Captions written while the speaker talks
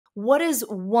What is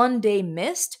one day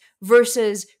missed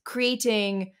versus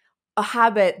creating a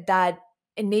habit that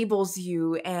enables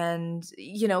you and,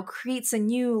 creates a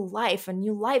new life, a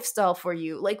new lifestyle for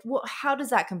you? Like, how does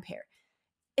that compare?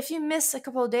 If you miss a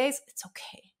couple of days, it's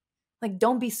okay. Like,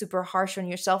 don't be super harsh on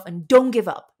yourself and don't give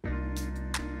up.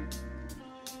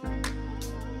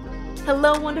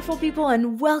 Hello, wonderful people,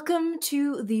 and welcome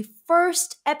to the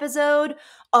first episode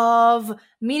of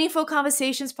Meaningful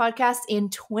Conversations podcast in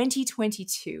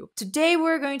 2022. Today,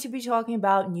 we're going to be talking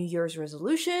about New Year's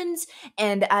resolutions,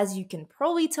 and as you can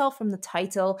probably tell from the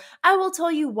title, I will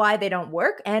tell you why they don't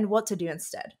work and what to do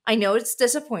instead. I know it's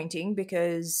disappointing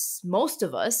because most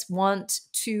of us want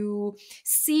to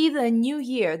see the new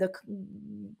year, the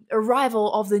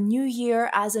arrival of the new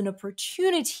year, as an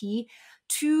opportunity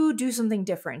to do something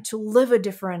different, to live a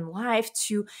different life,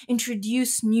 to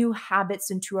introduce new habits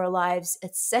into our lives,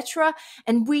 etc.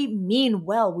 And we mean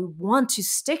well, we want to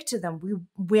stick to them.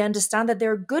 We understand that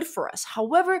they're good for us.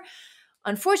 However,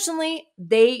 unfortunately,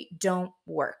 they don't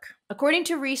work. According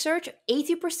to research,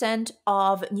 80%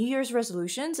 of New Year's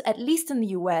resolutions, at least in the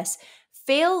US,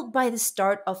 fail by the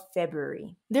start of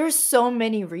February. There's so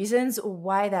many reasons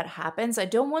why that happens. I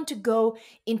don't want to go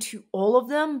into all of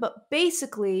them, but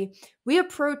basically,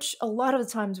 a lot of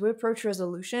the times we approach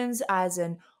resolutions as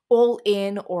an all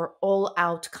in or all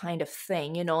out kind of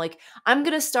thing. Like, I'm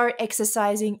going to start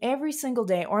exercising every single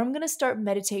day, or I'm going to start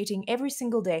meditating every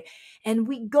single day. And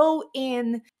we go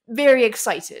in very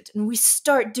excited and we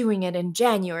start doing it in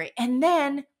January, and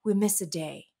then we miss a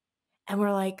day. And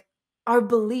we're like, our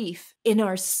belief in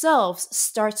ourselves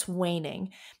starts waning.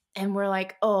 And we're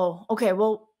like, oh, okay,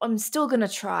 well, I'm still gonna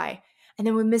try. And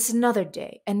then we miss another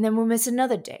day, and then we miss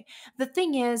another day. The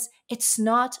thing is, it's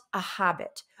not a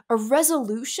habit. A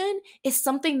resolution is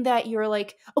something that you're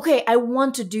like, okay, I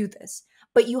want to do this,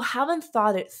 but you haven't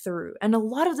thought it through. And a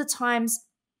lot of the times,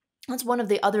 that's one of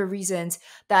the other reasons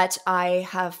that I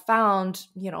have found,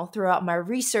 throughout my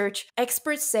research.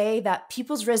 Experts say that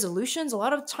people's resolutions a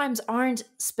lot of times aren't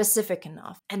specific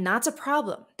enough. And that's a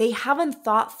problem. They haven't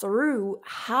thought through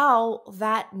how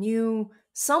that new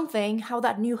how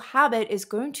that new habit is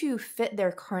going to fit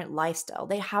their current lifestyle.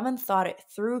 They haven't thought it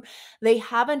through. They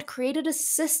haven't created a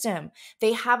system.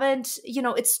 They haven't,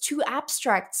 it's too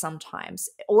abstract sometimes,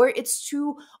 or it's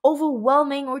too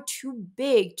overwhelming or too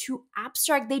big, too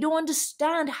abstract. They don't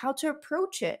understand how to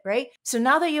approach it, right? So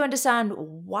now that you understand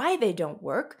why they don't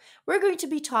work, we're going to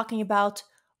be talking about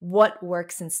what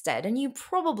works instead. And you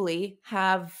probably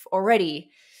have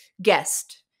already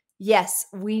guessed. Yes,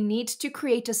 we need to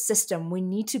create a system. We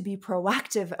need to be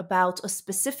proactive about a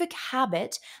specific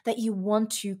habit that you want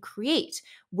to create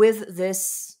with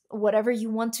this, whatever you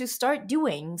want to start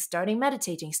doing, starting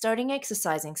meditating, starting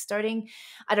exercising,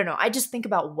 I don't know. I just think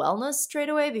about wellness straight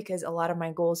away because a lot of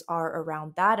my goals are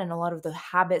around that. And a lot of the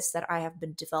habits that I have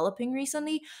been developing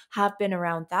recently have been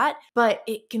around that. But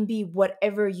it can be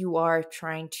whatever you are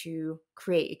trying to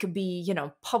create. It could be,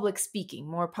 public speaking,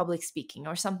 more public speaking,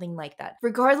 or something like that.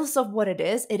 Regardless of what it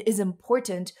is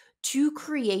important to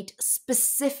create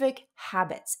specific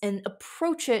habits and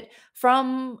approach it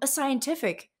from a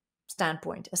scientific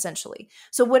standpoint, essentially.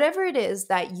 So whatever it is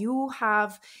that you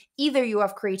have, either you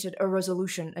have created a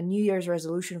resolution, a New Year's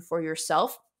resolution for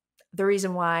yourself. The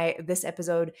reason why this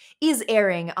episode is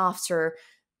airing after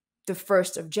the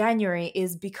 1st of January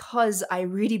is because I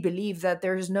really believe that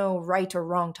there's no right or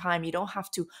wrong time. You don't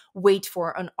have to wait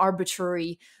for an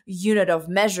arbitrary unit of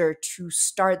measure to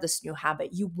start this new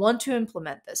habit. You want to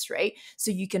implement this, right? So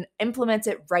you can implement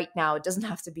it right now. It doesn't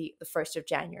have to be the 1st of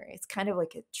January. It's kind of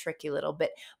like a tricky little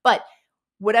bit. But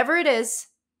whatever it is,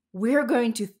 we're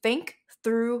going to think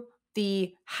through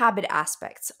the habit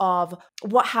aspects of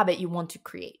what habit you want to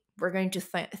create. We're going to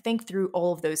think through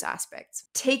all of those aspects.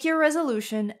 Take your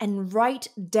resolution and write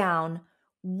down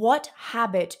what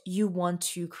habit you want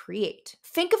to create.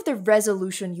 Think of the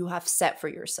resolution you have set for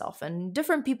yourself, and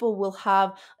different people will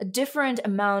have a different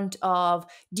amount of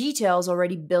details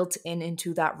already built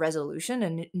into that resolution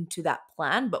and into that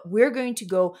plan, but we're going to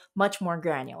go much more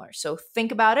granular. So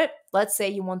think about it. Let's say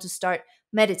you want to start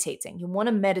meditating. You want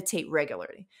to meditate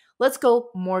regularly. Let's go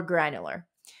more granular.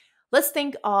 Let's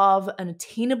think of an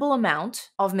attainable amount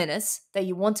of minutes that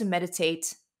you want to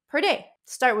meditate per day.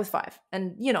 Start with 5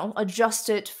 and, adjust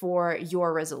it for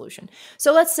your resolution.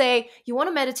 So let's say you want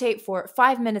to meditate for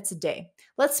 5 minutes a day.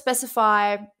 Let's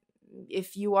specify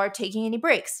if you are taking any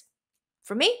breaks.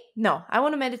 For me, no. I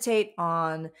want to meditate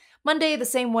on Monday the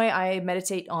same way I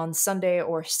meditate on Sunday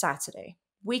or Saturday.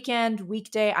 Weekend,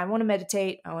 weekday, I want to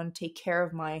meditate. I want to take care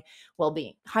of my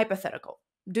well-being. Hypothetical.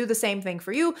 do the same thing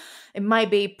for you. It might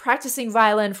be practicing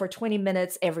violin for 20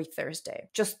 minutes every Thursday,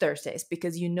 just Thursdays,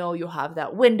 because you know you'll have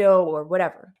that window or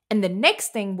whatever. And the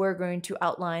next thing we're going to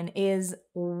outline is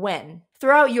when.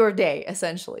 Throughout your day,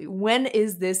 essentially. When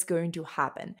is this going to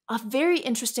happen? A very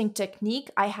interesting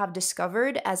technique I have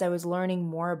discovered as I was learning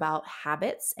more about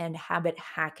habits and habit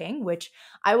hacking, which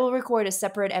I will record a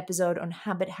separate episode on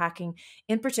habit hacking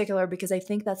in particular, because I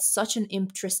think that's such an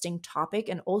interesting topic.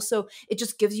 And also, it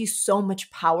just gives you so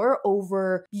much power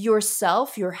over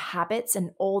yourself, your habits,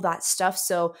 and all that stuff.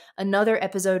 So, another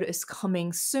episode is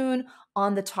coming soon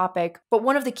on the topic. But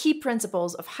one of the key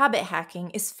principles of habit hacking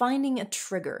is finding a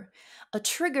trigger. A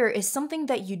trigger is something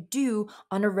that you do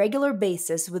on a regular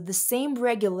basis with the same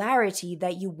regularity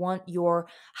that you want your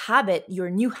habit, your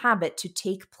new habit, to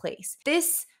take place.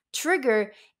 This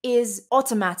trigger is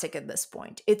automatic at this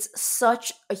point. It's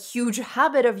such a huge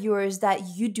habit of yours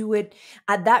that you do it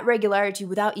at that regularity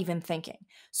without even thinking.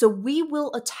 So we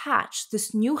will attach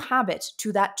this new habit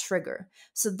to that trigger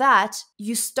so that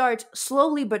you start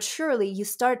slowly but surely, you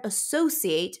start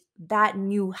associate that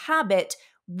new habit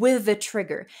with the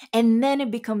trigger, and then it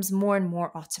becomes more and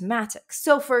more automatic.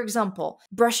 So for example,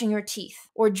 brushing your teeth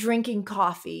or drinking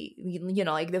coffee,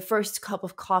 like the first cup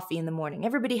of coffee in the morning.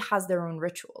 Everybody has their own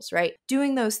rituals, right?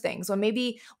 Doing those things. Or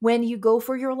maybe when you go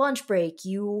for your lunch break,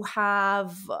 you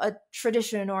have a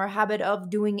tradition or a habit of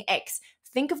doing X.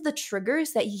 Think of the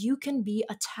triggers that you can be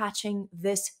attaching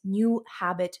this new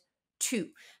habit to.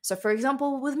 So for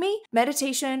example, with me,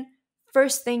 meditation,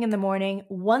 first thing in the morning,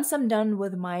 once I'm done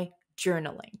with my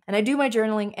journaling. And I do my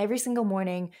journaling every single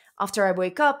morning after I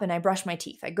wake up and I brush my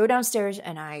teeth. I go downstairs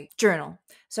and I journal.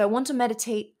 So I want to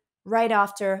meditate right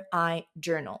after I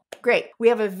journal. Great. We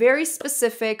have a very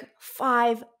specific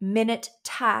 5-minute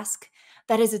task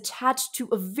that is attached to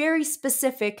a very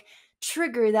specific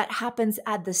trigger that happens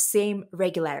at the same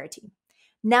regularity.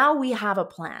 Now we have a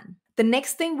plan. The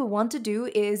next thing we want to do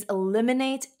is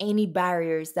eliminate any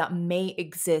barriers that may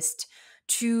exist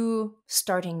to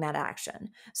starting that action.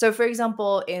 So for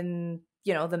example, in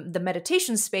the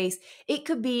meditation space, it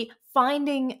could be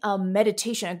finding a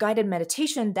guided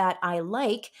meditation that I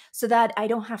like so that I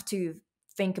don't have to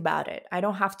think about it. I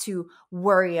don't have to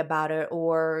worry about it,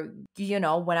 or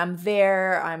when I'm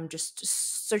there, I'm just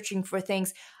searching for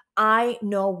things. I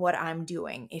know what I'm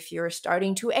doing. If you're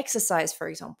starting to exercise, for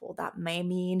example, that may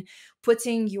mean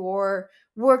putting your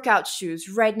workout shoes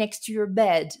right next to your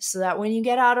bed so that when you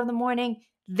get out in the morning,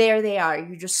 there they are.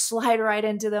 You just slide right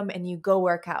into them and you go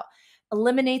work out.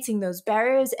 Eliminating those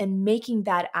barriers and making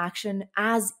that action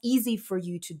as easy for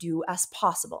you to do as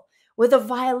possible. With a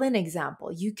violin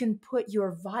example, you can put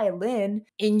your violin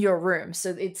in your room.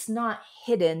 So it's not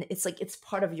hidden. It's like it's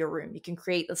part of your room. You can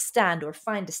create a stand or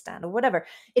find a stand or whatever.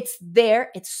 It's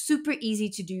there. It's super easy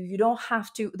to do. You don't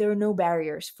have to, there are no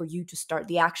barriers for you to start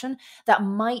the action that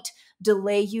might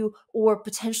delay you or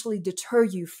potentially deter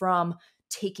you from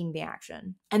taking the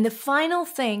action. And the final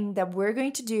thing that we're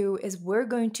going to do is we're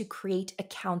going to create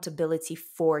accountability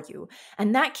for you.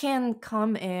 And that can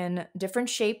come in different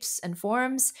shapes and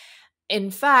forms. In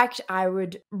fact, I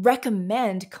would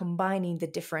recommend combining the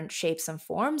different shapes and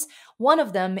forms. One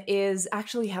of them is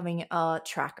actually having a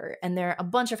tracker, and there are a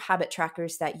bunch of habit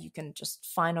trackers that you can just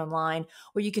find online,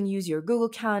 or you can use your Google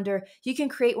Calendar. You can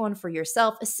create one for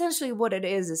yourself. Essentially, what it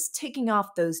is ticking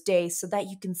off those days so that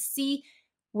you can see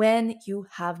when you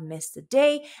have missed a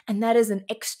day. And that is an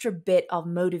extra bit of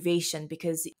motivation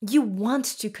because you want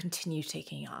to continue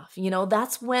taking off.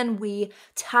 That's when we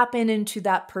tap into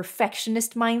that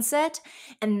perfectionist mindset.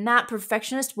 And that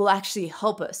perfectionist will actually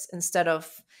help us instead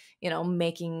of,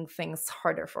 making things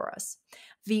harder for us.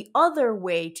 The other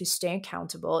way to stay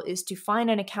accountable is to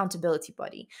find an accountability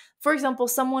buddy. For example,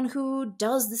 someone who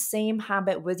does the same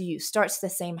habit with you, starts the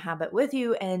same habit with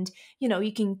you, and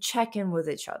you can check in with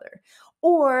each other.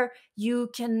 Or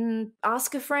you can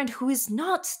ask a friend who is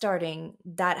not starting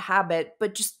that habit,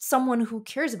 but just someone who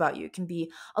cares about you. It can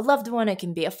be a loved one, it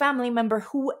can be a family member,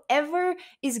 whoever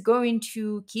is going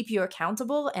to keep you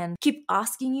accountable and keep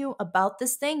asking you about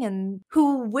this thing, and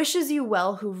who wishes you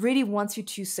well, who really wants you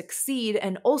to succeed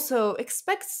and also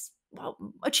expects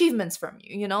achievements from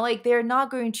you. Like they're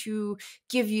not going to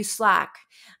give you slack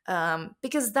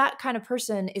because that kind of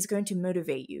person is going to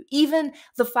motivate you. Even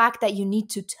the fact that you need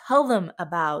to tell them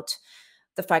about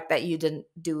the fact that you didn't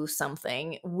do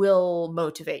something will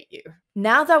motivate you.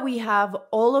 Now that we have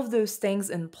all of those things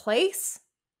in place,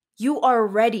 you are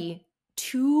ready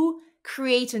to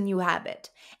create a new habit,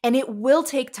 and it will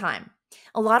take time.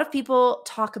 A lot of people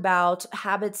talk about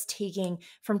habits taking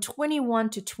from 21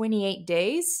 to 28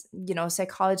 days.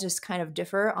 Psychologists kind of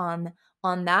differ on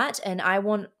on that, and I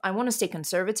want to stay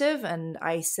conservative, and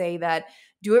I say that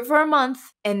do it for a month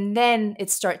and then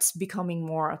it starts becoming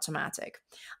more automatic.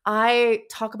 I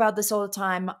talk about this all the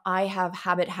time. I have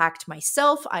habit hacked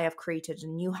myself. I have created a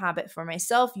new habit for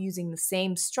myself using the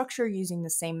same structure, using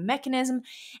the same mechanism,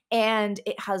 and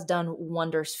it has done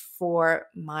wonders for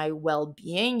my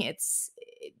well-being.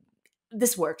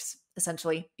 This works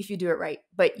essentially if you do it right,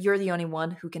 but you're the only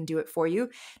one who can do it for you.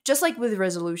 Just like with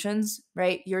resolutions,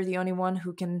 right? You're the only one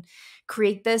who can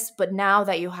create this, but now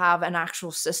that you have an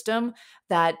actual system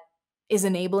that is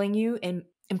enabling you and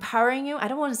empowering you, I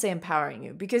don't want to say empowering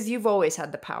you because you've always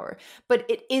had the power, but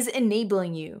it is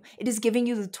enabling you. It is giving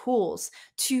you the tools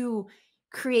to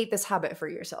create this habit for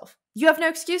yourself. You have no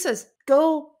excuses.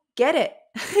 Go get it.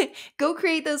 Go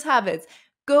create those habits.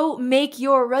 Go make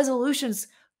your resolutions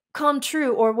come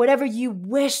true, or whatever you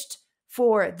wished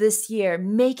for this year,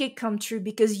 make it come true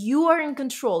because you are in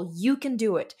control. You can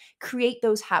do it. Create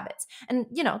those habits and,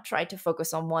 try to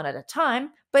focus on one at a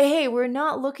time. But hey, we're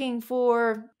not looking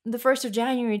for the 1st of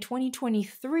January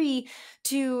 2023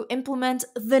 to implement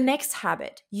the next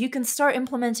habit. You can start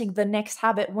implementing the next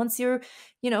habit once you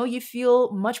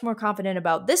feel much more confident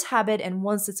about this habit and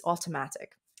once it's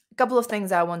automatic. A couple of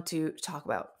things I want to talk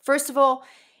about. First of all,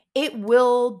 it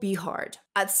will be hard.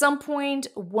 At some point,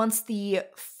 once the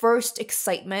first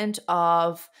excitement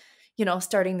of,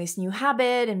 starting this new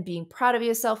habit and being proud of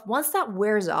yourself, once that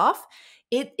wears off,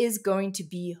 it is going to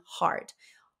be hard.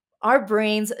 Our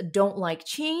brains don't like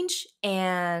change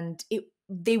and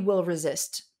they will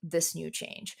resist this new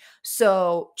change.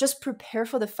 So just prepare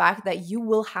for the fact that you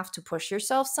will have to push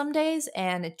yourself some days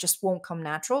and it just won't come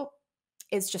natural.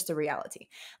 It's just a reality.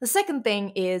 The second thing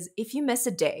is if you miss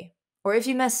a day or if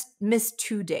you miss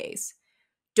 2 days,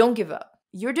 don't give up.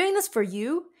 You're doing this for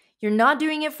you. You're not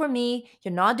doing it for me.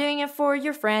 You're not doing it for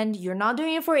your friend. You're not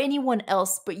doing it for anyone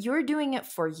else, but you're doing it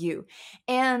for you.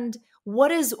 And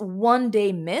what is one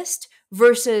day missed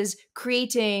versus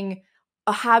creating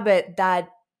a habit that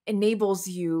enables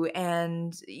you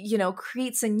and,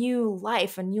 creates a new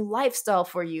life, a new lifestyle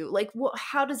for you? Like,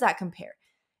 how does that compare?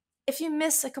 If you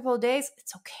miss a couple of days,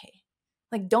 it's okay.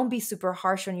 Like, don't be super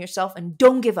harsh on yourself and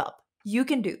don't give up. You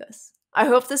can do this. I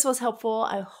hope this was helpful.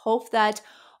 I hope that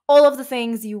all of the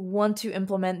things you want to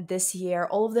implement this year,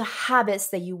 all of the habits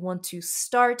that you want to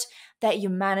start, that you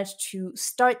manage to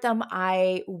start them.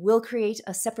 I will create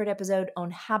a separate episode on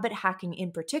habit hacking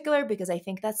in particular because I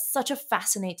think that's such a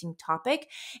fascinating topic.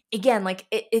 Again, like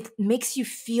it makes you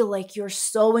feel like you're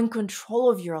so in control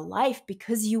of your life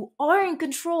because you are in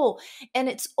control and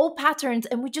it's old patterns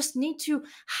and we just need to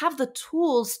have the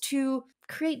tools to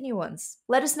create new ones.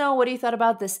 Let us know what you thought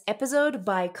about this episode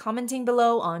by commenting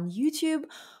below on YouTube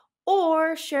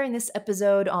or sharing this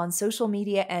episode on social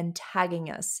media and tagging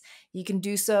us. You can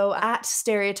do so at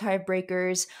Stereotype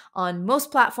Breakers on most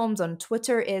platforms. On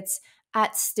Twitter, it's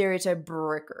at Stereotype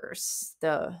Breakers.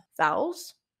 The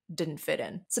vowels didn't fit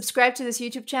in. Subscribe to this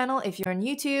YouTube channel if you're on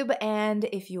YouTube, and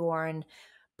if you are in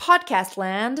podcast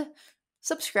land,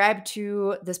 subscribe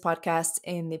to this podcast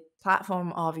in the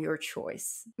platform of your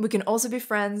choice. We can also be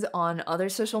friends on other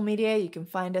social media. You can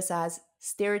find us as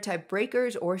Stereotype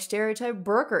Breakers or Stereotype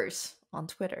Brokers on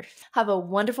Twitter. Have a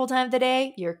wonderful time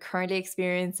today. You're currently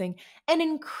experiencing an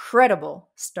incredible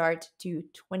start to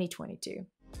 2022.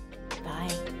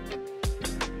 Bye.